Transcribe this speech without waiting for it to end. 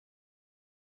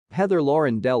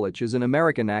Lauren DeLoach is an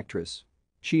American actress.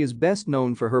 She is best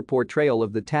known for her portrayal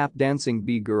of the tap-dancing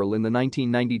B-girl in the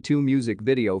 1992 music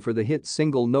video for the hit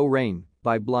single No Rain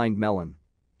by Blind Melon.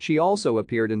 She also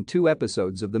appeared in 2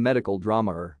 episodes of the medical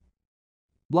drama Er.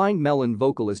 Blind Melon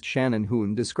vocalist Shannon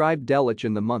Hoon described DeLoach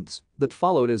in the months that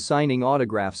followed as signing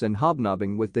autographs and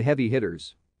hobnobbing with the heavy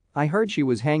hitters. "I heard she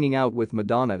was hanging out with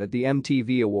Madonna at the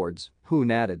MTV Awards,"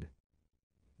 Hoon added.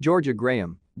 Georgia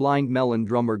Graham, Blind Melon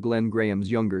drummer Glenn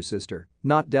Graham's younger sister,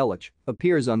 not DeLoach,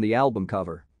 appears on the album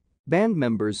cover. Band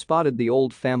members spotted the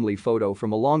old family photo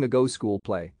from a long-ago school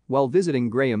play while visiting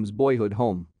Graham's boyhood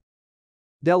home.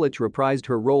 DeLoach reprised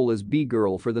her role as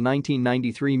B-girl for the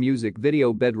 1993 music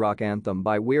video Bedrock Anthem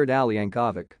by Weird Al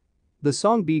Yankovic. The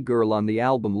song B-girl on the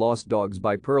album Lost Dogs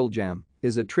by Pearl Jam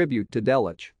is a tribute to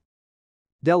DeLoach.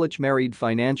 DeLoach married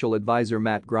financial advisor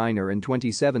Matt Greiner in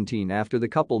 2017 after the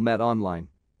couple met online.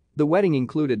 The wedding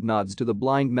included nods to the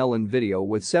Blind Melon video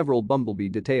with several Bumblebee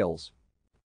details.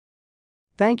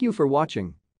 Thank you for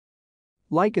watching.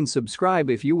 Like and subscribe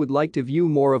if you would like to view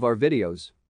more of our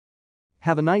videos.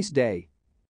 Have a nice day.